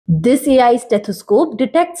This AI stethoscope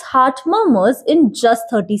detects heart murmurs in just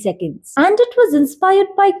 30 seconds. And it was inspired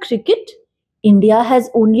by cricket. India has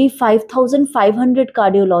only 5,500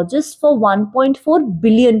 cardiologists for 1.4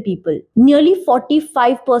 billion people. Nearly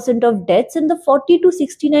 45% of deaths in the 40 to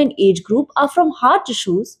 69 age group are from heart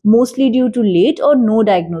issues, mostly due to late or no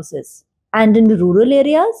diagnosis. And in rural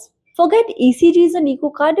areas, forget ECGs and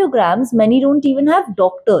echocardiograms, many don't even have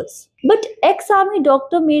doctors. But ex-army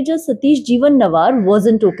doctor Major Satish Jeevannavar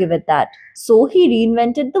wasn't okay with that. So he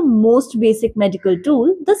reinvented the most basic medical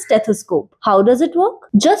tool, the stethoscope. How does it work?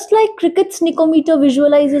 Just like cricket Snickometer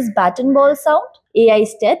visualizes bat and ball sound,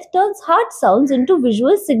 AISteth turns heart sounds into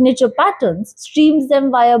visual signature patterns, streams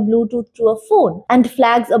them via Bluetooth to a phone, and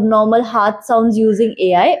flags abnormal heart sounds using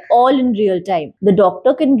AI all in real time. The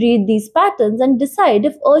doctor can read these patterns and decide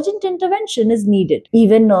if urgent intervention is needed.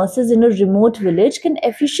 Even nurses in a remote village can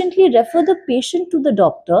efficiently refer the patient to the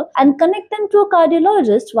doctor and connect them to a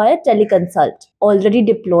cardiologist via teleconsult. Already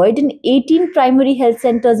deployed in 18 primary health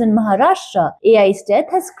centers in Maharashtra,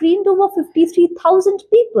 AISteth has screened over 53,000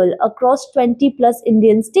 people across 20 plus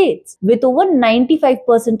Indian states with over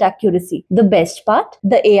 95% accuracy. The best part?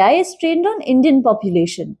 The AI is trained on Indian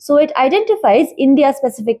population, so it identifies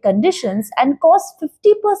India-specific conditions and costs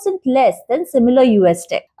 50% less than similar US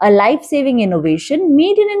tech. A life-saving innovation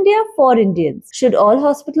made in India for Indians. Should all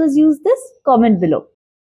hospitals use this? Comment below.